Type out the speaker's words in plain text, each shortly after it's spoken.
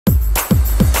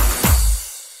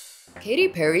Katy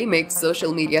Perry makes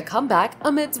social media comeback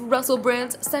amidst Russell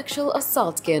Brand's sexual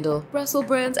assault scandal. Russell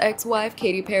Brand's ex-wife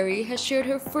Katy Perry has shared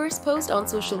her first post on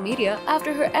social media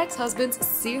after her ex-husband's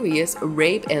serious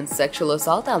rape and sexual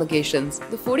assault allegations.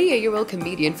 The 48-year-old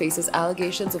comedian faces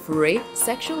allegations of rape,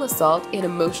 sexual assault, and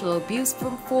emotional abuse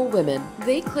from 4 women.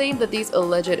 They claim that these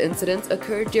alleged incidents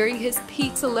occurred during his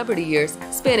peak celebrity years,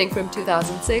 spanning from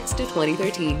 2006 to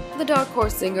 2013. The Dark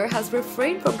Horse singer has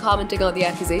refrained from commenting on the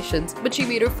accusations, but she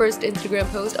made her first Instagram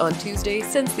post on Tuesday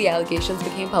since the allegations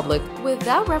became public.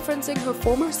 Without referencing her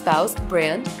former spouse,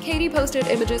 Brand, Katy posted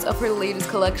images of her latest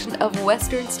collection of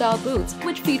Western-style boots,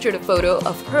 which featured a photo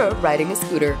of her riding a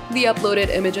scooter. The uploaded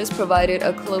images provided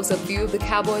a close-up view of the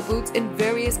cowboy boots in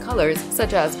various colors,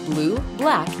 such as blue,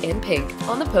 black, and pink.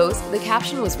 On the post, the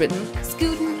caption was written,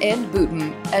 "Scootin' and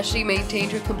bootin'," as she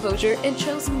maintained her composure and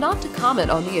chose not to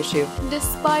comment on the issue,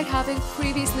 despite having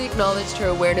previously acknowledged her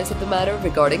awareness of the matter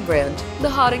regarding Brand. The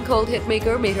hot and cold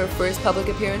hitmaker made her first public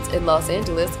appearance in Los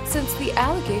Angeles since the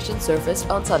allegations surfaced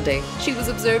on Sunday. She was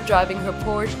observed driving her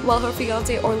Porsche while her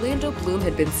fiancé Orlando Bloom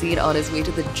had been seen on his way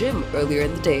to the gym earlier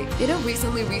in the day. In a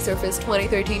recently resurfaced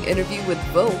 2013 interview with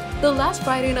Vogue, the last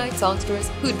Friday night songstress,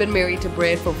 who'd been married to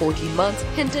Brand for 14 months,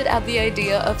 hinted at the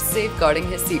idea of safeguarding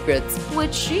his secrets,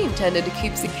 which she intended to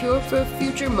keep secure for a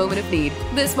future moment of need.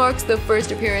 This marks the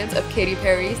first appearance of Katy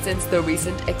Perry since the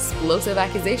recent explosive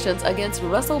accusations against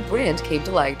Russell Brand came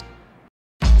to light.